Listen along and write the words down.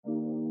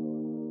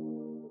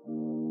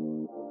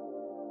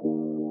Hey,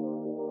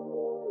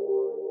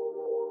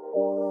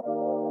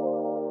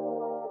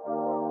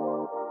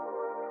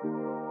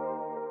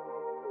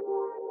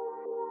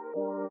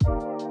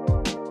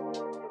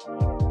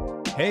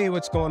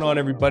 what's going on,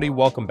 everybody?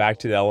 Welcome back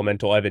to the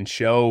Elemental Evan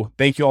Show.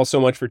 Thank you all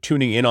so much for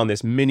tuning in on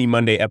this mini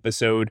Monday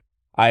episode.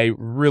 I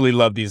really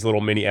love these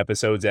little mini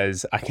episodes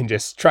as I can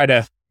just try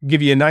to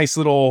give you a nice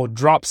little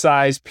drop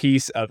size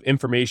piece of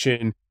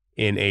information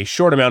in a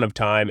short amount of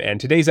time.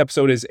 And today's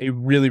episode is a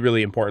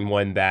really important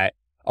one that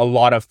a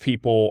lot of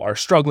people are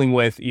struggling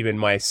with, even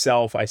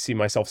myself. I see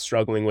myself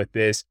struggling with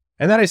this,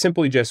 and that is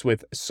simply just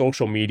with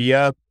social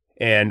media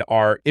and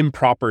our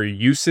improper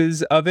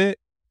uses of it.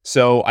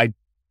 So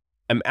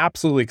I'm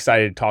absolutely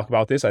excited to talk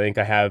about this. I think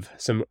I have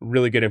some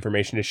really good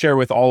information to share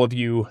with all of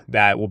you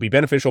that will be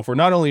beneficial for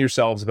not only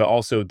yourselves, but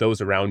also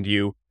those around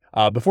you.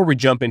 Before we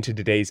jump into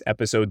today's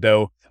episode,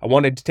 though, I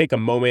wanted to take a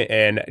moment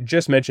and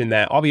just mention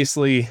that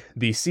obviously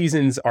the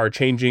seasons are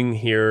changing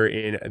here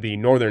in the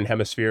Northern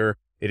Hemisphere.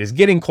 It is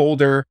getting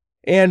colder,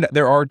 and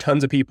there are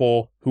tons of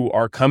people who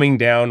are coming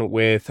down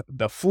with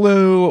the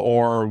flu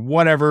or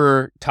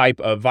whatever type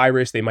of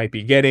virus they might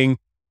be getting.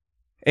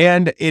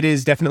 And it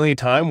is definitely a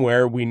time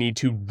where we need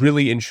to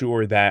really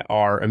ensure that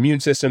our immune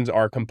systems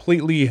are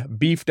completely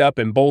beefed up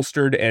and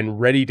bolstered and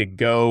ready to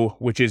go,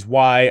 which is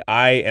why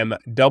I am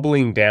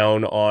doubling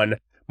down on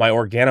my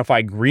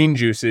Organifi green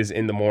juices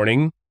in the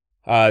morning.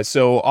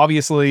 So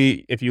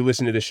obviously, if you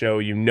listen to the show,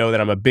 you know that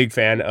I'm a big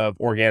fan of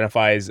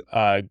Organifi's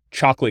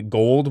chocolate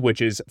gold,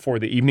 which is for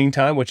the evening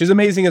time, which is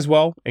amazing as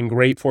well and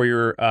great for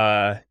your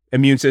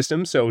immune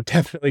system. So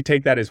definitely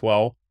take that as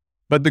well.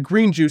 But the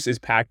green juice is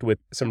packed with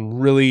some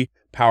really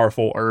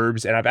powerful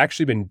herbs, and I've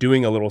actually been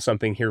doing a little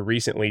something here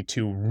recently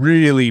to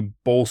really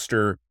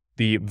bolster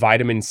the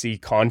vitamin C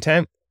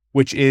content,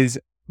 which is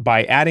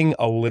by adding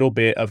a little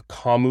bit of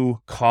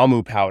camu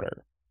camu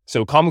powder.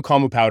 So camu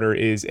camu powder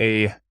is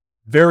a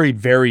very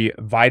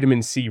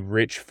vitamin C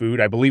rich food.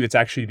 I believe it's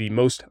actually the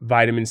most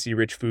vitamin C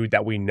rich food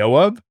that we know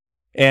of.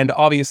 And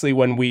obviously,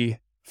 when we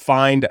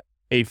find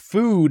a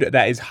food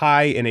that is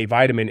high in a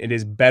vitamin, it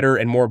is better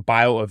and more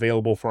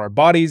bioavailable for our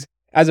bodies,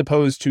 as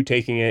opposed to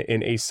taking it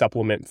in a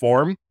supplement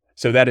form.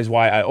 So that is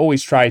why I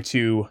always try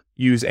to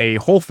use a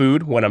whole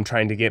food when I'm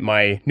trying to get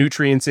my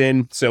nutrients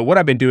in. So what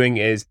I've been doing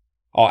is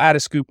I'll add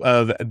a scoop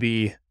of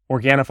the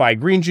Organifi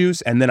green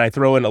juice, and then I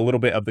throw in a little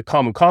bit of the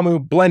camu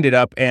camu, blend it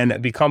up, and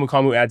the camu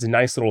camu adds a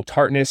nice little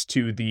tartness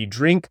to the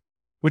drink,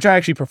 which I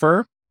actually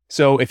prefer.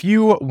 So if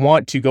you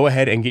want to go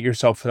ahead and get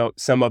yourself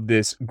some of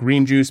this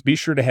green juice, be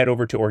sure to head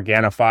over to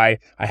Organifi.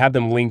 I have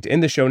them linked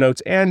in the show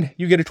notes, and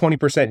you get a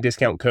 20%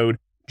 discount code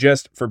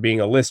just for being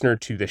a listener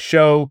to the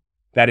show.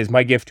 That is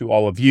my gift to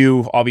all of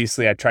you.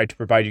 Obviously, I tried to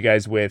provide you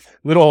guys with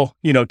little,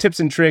 tips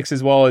and tricks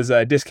as well as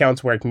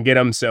discounts where I can get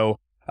them. So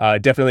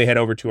definitely head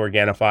over to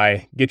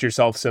Organifi, get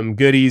yourself some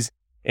goodies,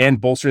 and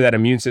bolster that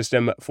immune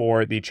system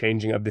for the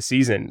changing of the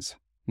seasons.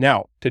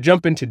 Now, to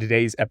jump into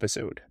today's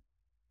episode.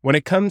 When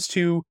it comes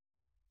to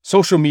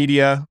social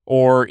media,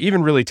 or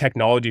even really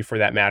technology for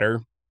that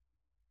matter,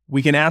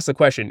 we can ask the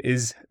question,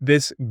 is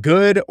this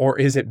good or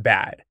is it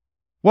bad?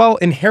 Well,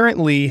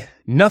 inherently,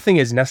 nothing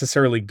is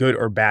necessarily good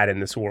or bad in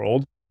this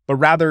world, but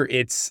rather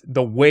it's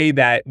the way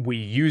that we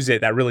use it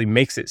that really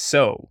makes it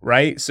so,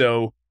 right?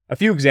 So a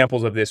few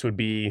examples of this would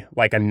be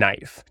like a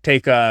knife.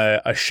 Take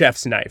a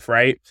chef's knife,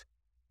 right?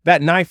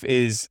 That knife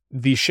is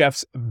the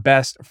chef's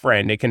best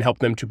friend. It can help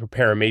them to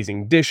prepare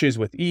amazing dishes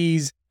with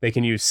ease. They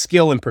can use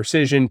skill and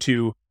precision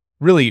to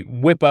really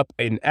whip up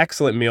an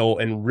excellent meal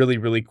in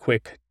really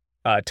quick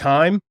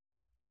time.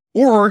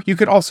 Or you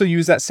could also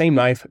use that same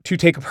knife to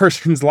take a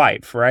person's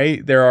life,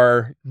 right? There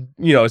are,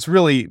 it's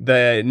really,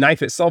 the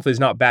knife itself is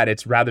not bad.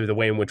 It's rather the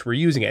way in which we're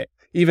using it.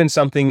 Even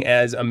something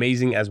as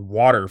amazing as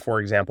water, for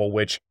example,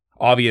 which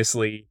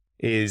obviously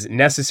is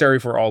necessary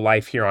for all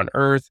life here on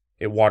Earth.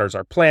 It waters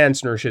our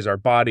plants, nourishes our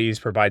bodies,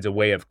 provides a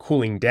way of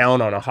cooling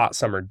down on a hot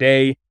summer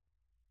day.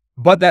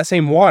 But that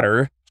same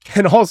water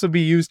can also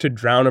be used to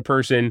drown a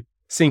person,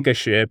 sink a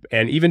ship,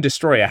 and even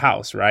destroy a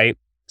house, right?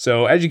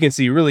 So as you can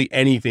see, really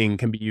anything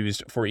can be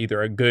used for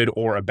either a good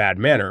or a bad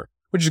manner,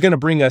 which is going to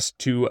bring us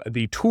to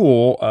the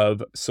tool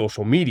of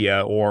social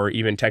media or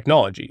even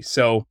technology.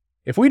 So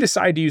if we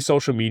decide to use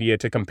social media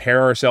to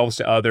compare ourselves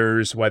to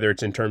others, whether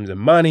it's in terms of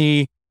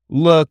money,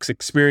 looks,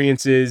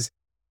 experiences,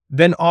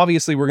 then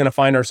obviously we're going to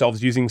find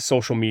ourselves using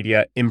social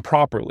media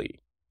improperly.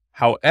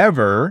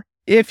 However,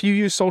 if you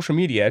use social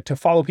media to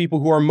follow people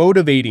who are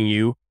motivating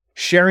you,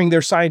 sharing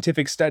their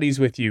scientific studies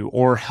with you,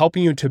 or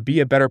helping you to be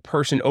a better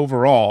person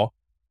overall,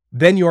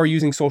 then you are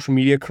using social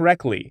media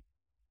correctly.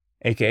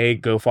 AKA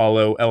go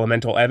follow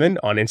Elemental Evan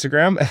on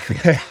Instagram.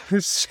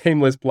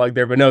 Shameless plug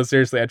there, but no,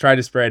 seriously, I try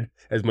to spread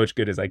as much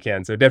good as I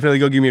can. So definitely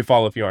go give me a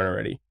follow if you aren't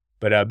already.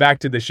 But back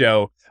to the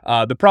show.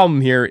 The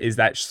problem here is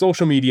that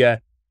social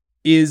media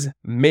is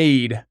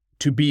made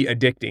to be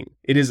addicting.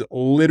 It is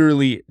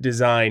literally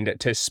designed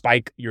to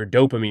spike your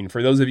dopamine.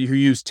 For those of you who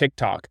use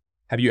TikTok,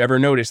 have you ever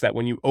noticed that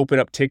when you open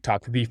up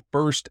TikTok, the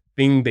first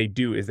thing they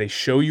do is they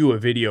show you a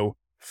video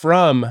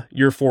from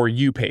your For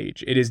You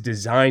page. It is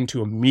designed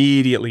to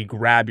immediately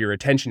grab your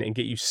attention and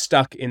get you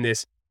stuck in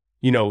this,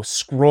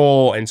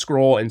 scroll and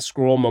scroll and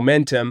scroll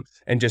momentum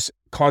and just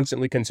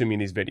constantly consuming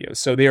these videos.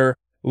 So they're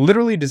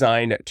literally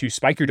designed to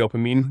spike your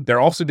dopamine. They're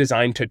also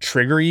designed to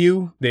trigger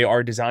you. They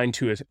are designed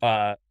to,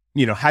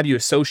 have you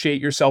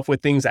associate yourself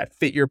with things that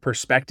fit your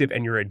perspective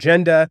and your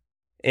agenda.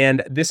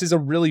 And this is a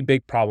really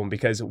big problem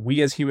because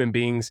we as human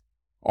beings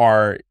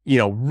are,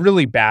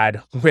 really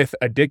bad with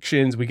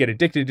addictions. We get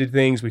addicted to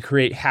things. We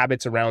create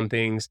habits around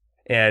things.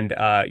 And,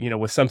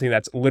 with something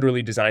that's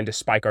literally designed to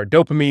spike our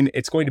dopamine,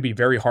 it's going to be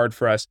very hard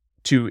for us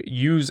to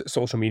use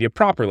social media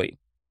properly.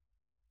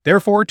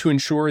 Therefore, to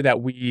ensure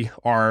that we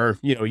are,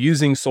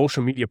 using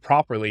social media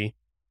properly,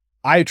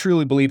 I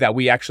truly believe that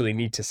we actually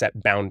need to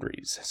set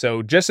boundaries.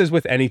 So just as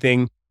with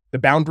anything, the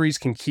boundaries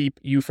can keep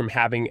you from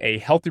having a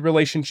healthy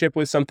relationship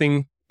with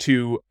something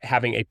to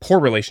having a poor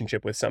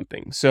relationship with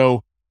something.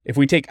 So if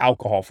we take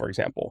alcohol, for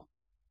example,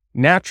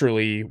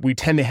 naturally, we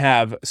tend to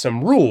have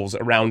some rules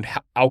around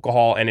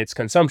alcohol and its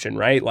consumption,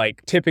 right?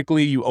 Like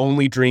typically you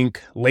only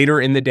drink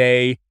later in the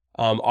day.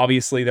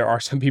 Obviously, there are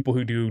some people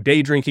who do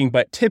day drinking,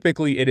 but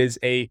typically it is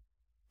a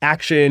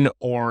action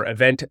or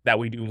event that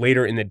we do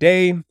later in the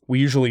day. We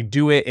usually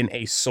do it in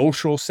a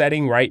social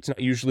setting, right? It's not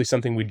usually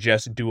something we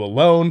just do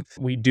alone.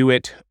 We do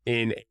it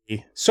in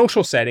a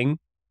social setting,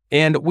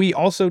 and we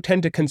also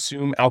tend to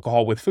consume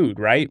alcohol with food,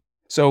 right?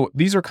 So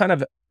these are kind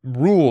of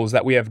rules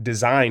that we have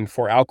designed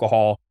for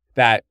alcohol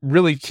that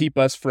really keep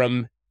us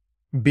from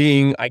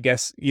being,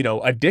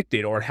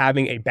 addicted or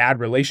having a bad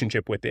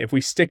relationship with it. If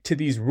we stick to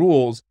these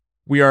rules,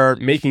 we are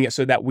making it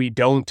so that we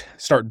don't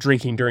start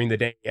drinking during the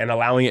day and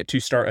allowing it to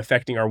start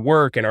affecting our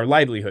work and our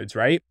livelihoods,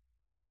 right?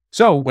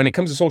 So when it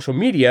comes to social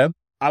media,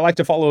 I like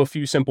to follow a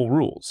few simple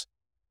rules.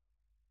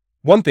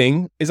 One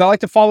thing is I like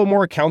to follow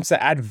more accounts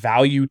that add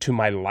value to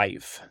my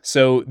life.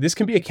 So this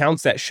can be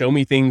accounts that show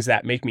me things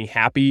that make me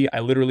happy. I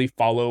literally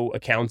follow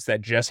accounts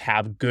that just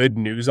have good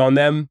news on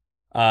them.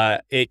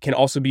 It can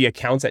also be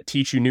accounts that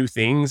teach you new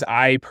things.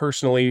 I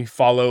personally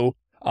follow,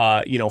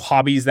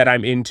 hobbies that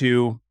I'm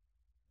into,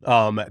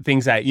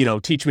 things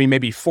that, teach me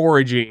maybe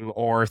foraging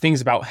or things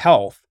about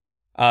health.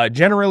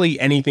 Generally,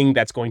 anything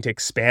that's going to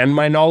expand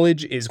my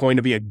knowledge is going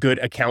to be a good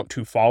account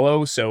to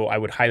follow. So I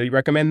would highly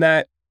recommend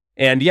that.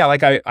 And yeah,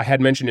 like I had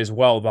mentioned as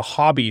well, the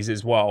hobbies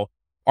as well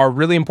are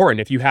really important.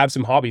 If you have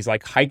some hobbies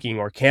like hiking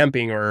or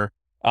camping or,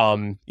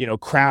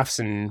 crafts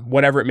and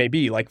whatever it may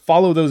be, like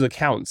follow those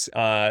accounts.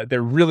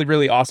 They're really,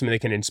 really awesome. And they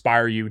can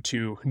inspire you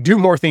to do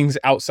more things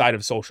outside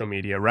of social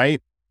media,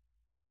 right?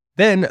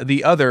 Then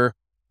the other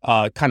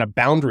kind of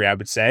boundary I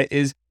would say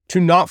is to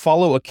not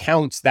follow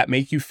accounts that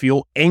make you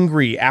feel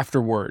angry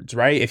afterwards,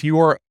 right? If you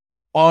are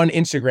on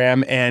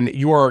Instagram and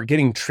you are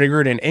getting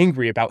triggered and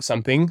angry about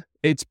something,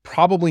 it's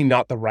probably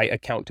not the right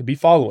account to be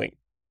following.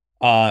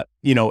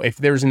 If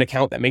there's an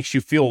account that makes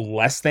you feel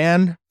less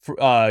than,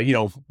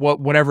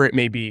 whatever it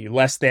may be,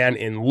 less than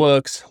in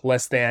looks,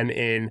 less than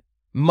in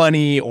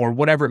money, or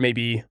whatever it may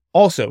be,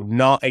 also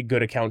not a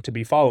good account to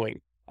be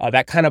following.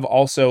 That kind of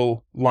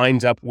also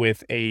lines up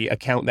with a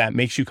account that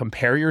makes you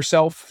compare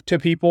yourself to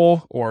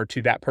people or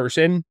to that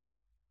person.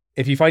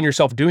 If you find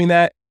yourself doing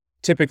that,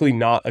 typically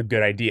not a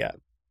good idea.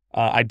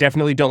 I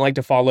definitely don't like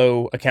to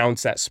follow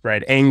accounts that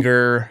spread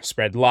anger,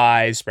 spread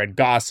lies, spread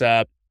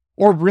gossip,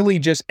 or really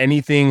just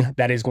anything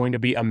that is going to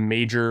be a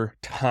major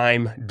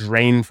time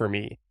drain for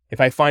me. If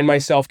I find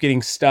myself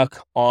getting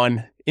stuck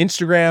on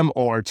Instagram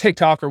or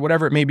TikTok or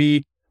whatever it may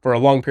be for a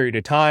long period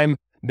of time,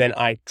 then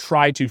I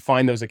try to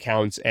find those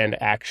accounts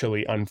and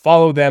actually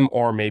unfollow them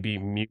or maybe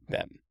mute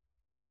them.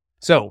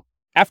 So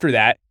after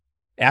that,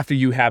 after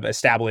you have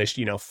established,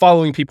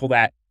 following people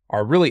that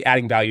are really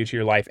adding value to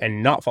your life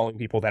and not following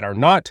people that are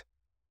not,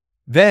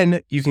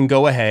 then you can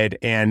go ahead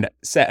and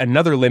set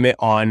another limit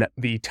on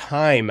the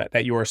time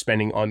that you are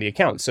spending on the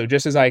account. So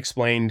just as I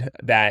explained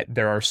that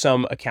there are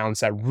some accounts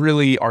that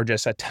really are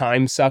just a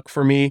time suck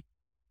for me,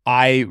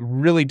 I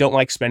really don't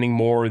like spending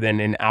more than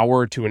an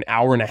hour to an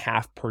hour and a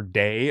half per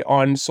day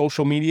on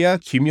social media,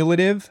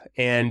 cumulative.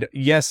 And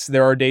yes,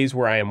 there are days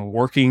where I am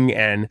working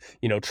and,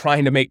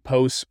 trying to make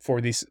posts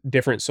for these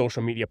different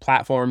social media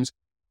platforms.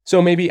 So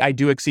maybe I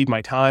do exceed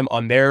my time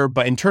on there,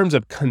 but in terms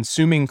of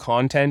consuming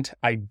content,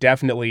 I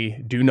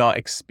definitely do not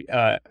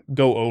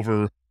go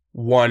over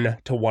 1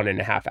 to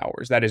 1.5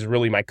 hours. That is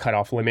really my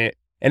cutoff limit.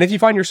 And if you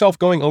find yourself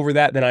going over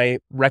that, then I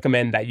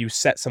recommend that you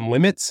set some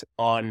limits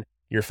on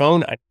your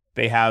phone.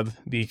 They have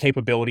the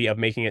capability of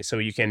making it so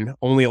you can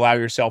only allow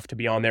yourself to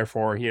be on there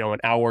for, an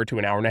hour to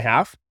an hour and a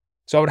half.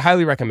 So I would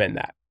highly recommend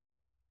that.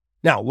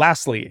 Now,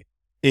 lastly,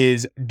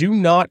 is do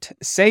not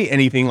say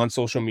anything on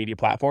social media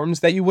platforms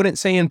that you wouldn't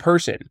say in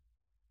person.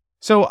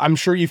 So I'm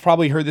sure you've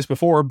probably heard this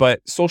before,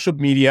 but social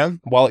media,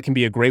 while it can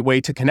be a great way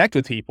to connect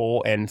with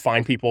people and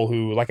find people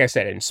who, like I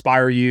said,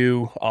 inspire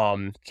you,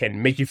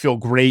 can make you feel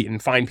great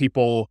and find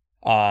people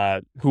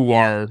who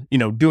are,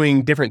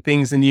 doing different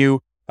things than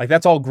you, like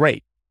that's all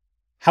great.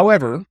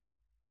 However,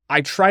 I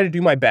try to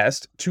do my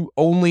best to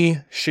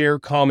only share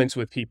comments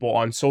with people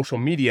on social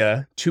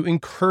media to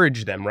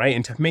encourage them, right?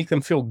 And to make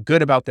them feel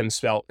good about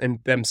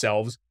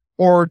themselves,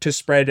 or to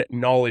spread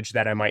knowledge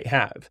that I might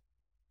have.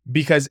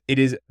 Because it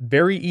is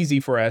very easy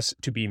for us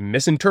to be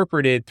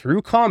misinterpreted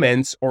through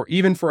comments, or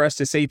even for us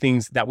to say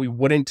things that we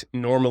wouldn't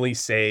normally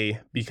say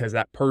because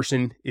that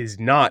person is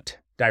not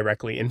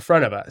directly in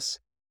front of us.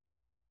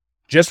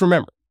 Just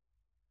remember,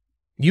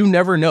 you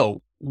never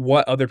know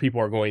what other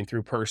people are going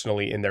through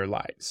personally in their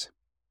lives.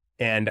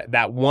 And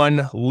that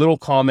one little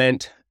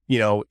comment,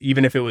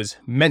 even if it was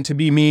meant to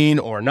be mean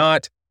or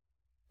not,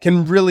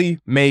 can really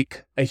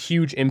make a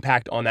huge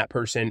impact on that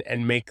person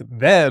and make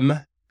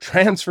them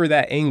transfer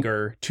that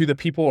anger to the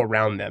people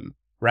around them,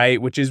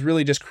 right? Which is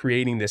really just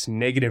creating this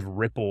negative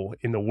ripple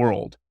in the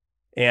world.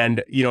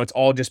 And, it's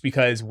all just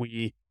because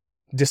we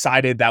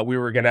decided that we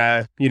were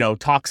gonna,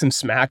 talk some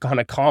smack on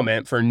a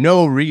comment for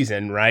no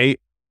reason, right?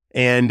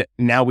 And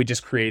now we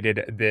just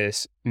created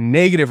this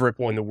negative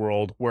ripple in the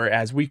world,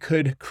 whereas we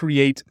could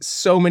create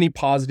so many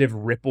positive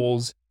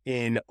ripples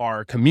in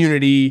our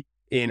community,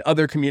 in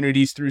other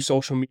communities through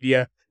social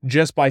media,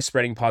 just by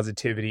spreading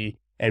positivity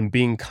and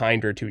being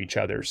kinder to each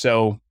other.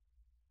 So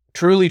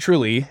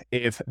truly,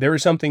 if there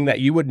is something that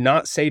you would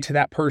not say to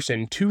that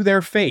person to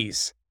their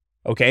face,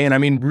 okay, and I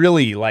mean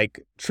really,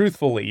 like,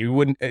 truthfully, you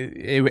wouldn't,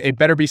 it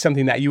better be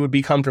something that you would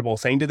be comfortable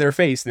saying to their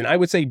face, then I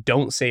would say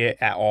don't say it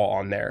at all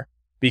on there.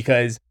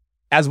 Because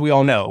as we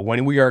all know,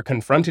 when we are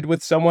confronted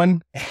with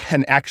someone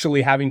and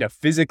actually having to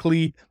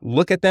physically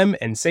look at them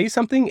and say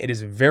something, it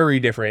is very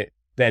different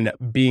than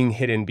being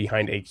hidden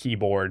behind a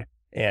keyboard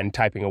and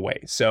typing away.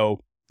 So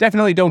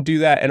definitely don't do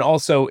that. And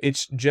also,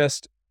 it's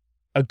just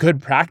a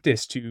good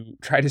practice to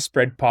try to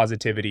spread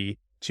positivity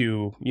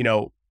to,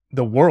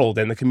 the world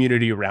and the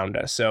community around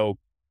us. So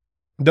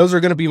those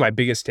are going to be my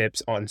biggest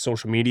tips on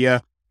social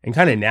media and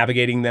kind of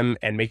navigating them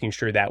and making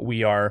sure that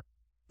we are,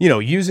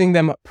 using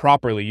them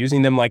properly,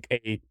 using them like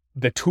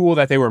the tool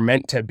that they were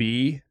meant to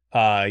be,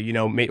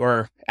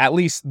 or at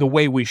least the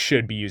way we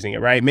should be using it,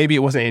 right? Maybe it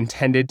wasn't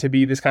intended to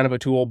be this kind of a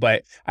tool,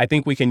 but I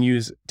think we can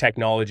use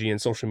technology and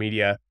social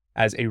media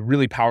as a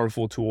really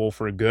powerful tool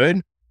for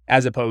good,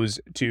 as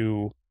opposed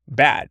to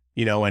bad,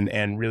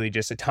 and really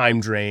just a time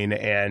drain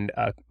and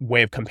a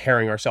way of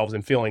comparing ourselves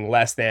and feeling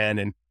less than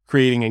and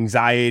creating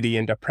anxiety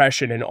and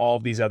depression and all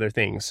of these other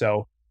things.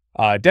 So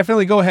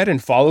definitely go ahead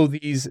and follow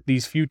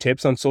these few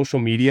tips on social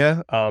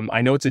media.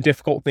 I know it's a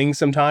difficult thing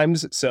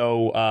sometimes.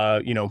 So,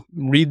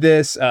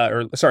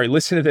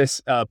 listen to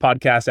this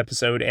podcast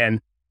episode and,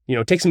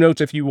 take some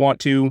notes if you want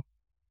to.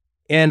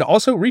 And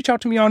also reach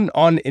out to me on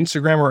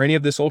Instagram or any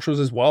of the socials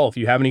as well if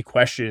you have any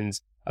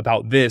questions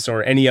about this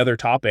or any other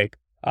topic.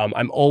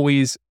 I'm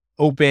always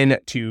open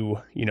to,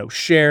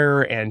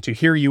 share and to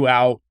hear you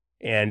out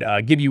and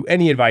give you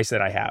any advice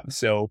that I have.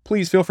 So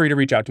please feel free to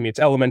reach out to me. It's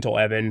Elemental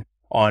Evan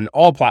on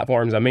all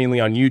platforms. I'm mainly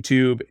on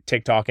YouTube,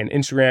 TikTok, and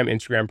Instagram.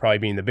 Instagram probably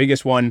being the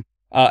biggest one.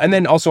 And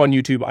then also on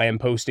YouTube, I am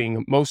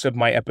posting most of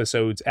my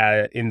episodes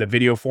in the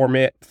video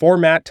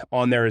format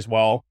on there as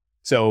well.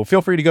 So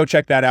feel free to go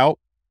check that out.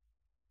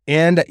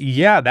 And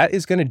yeah, that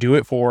is going to do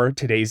it for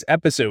today's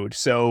episode.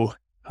 So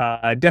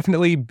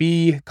definitely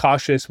be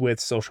cautious with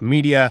social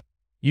media.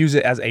 Use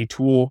it as a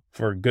tool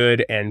for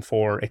good and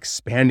for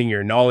expanding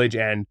your knowledge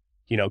and,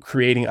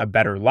 creating a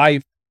better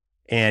life.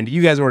 And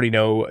you guys already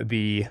know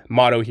the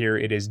motto here.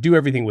 It is do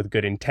everything with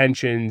good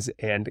intentions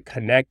and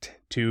connect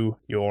to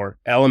your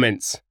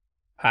elements.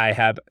 I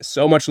have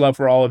so much love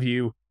for all of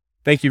you.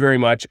 Thank you very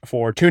much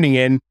for tuning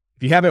in.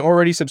 If you haven't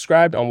already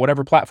subscribed on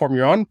whatever platform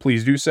you're on,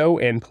 please do so.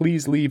 And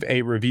please leave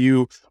a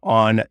review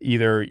on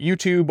either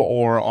YouTube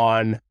or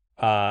on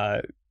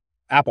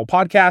Apple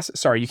Podcasts.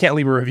 Sorry, you can't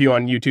leave a review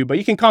on YouTube, but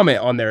you can comment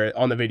on there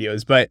on the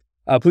videos. But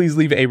please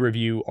leave a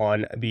review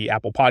on the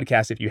Apple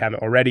Podcast if you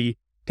haven't already.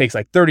 It takes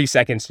like 30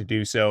 seconds to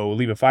do so.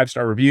 Leave a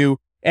 5-star review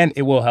and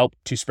it will help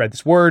to spread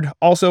this word.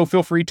 Also,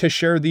 feel free to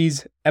share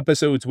these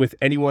episodes with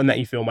anyone that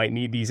you feel might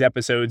need these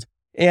episodes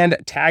and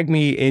tag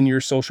me in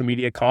your social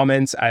media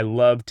comments. I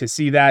love to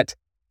see that.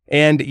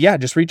 And yeah,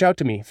 just reach out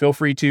to me. Feel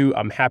free to.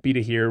 I'm happy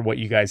to hear what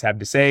you guys have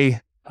to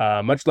say.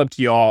 Much love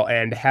to you all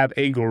and have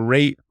a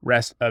great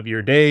rest of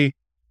your day.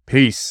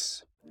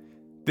 Peace.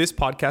 This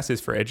podcast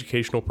is for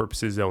educational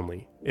purposes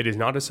only. It is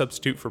not a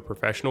substitute for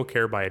professional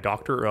care by a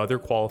doctor or other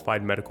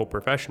qualified medical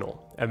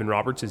professional. Evan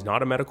Roberts is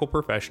not a medical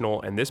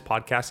professional, and this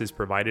podcast is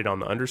provided on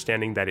the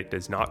understanding that it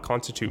does not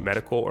constitute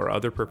medical or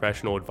other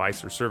professional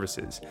advice or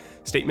services.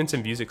 Statements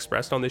and views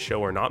expressed on this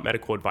show are not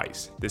medical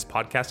advice. This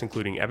podcast,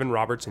 including Evan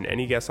Roberts and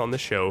any guests on the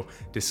show,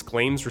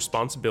 disclaims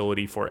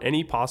responsibility for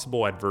any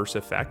possible adverse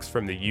effects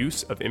from the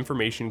use of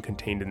information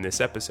contained in this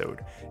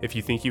episode. If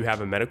you think you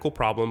have a medical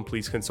problem,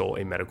 please consult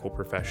a medical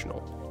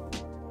professional.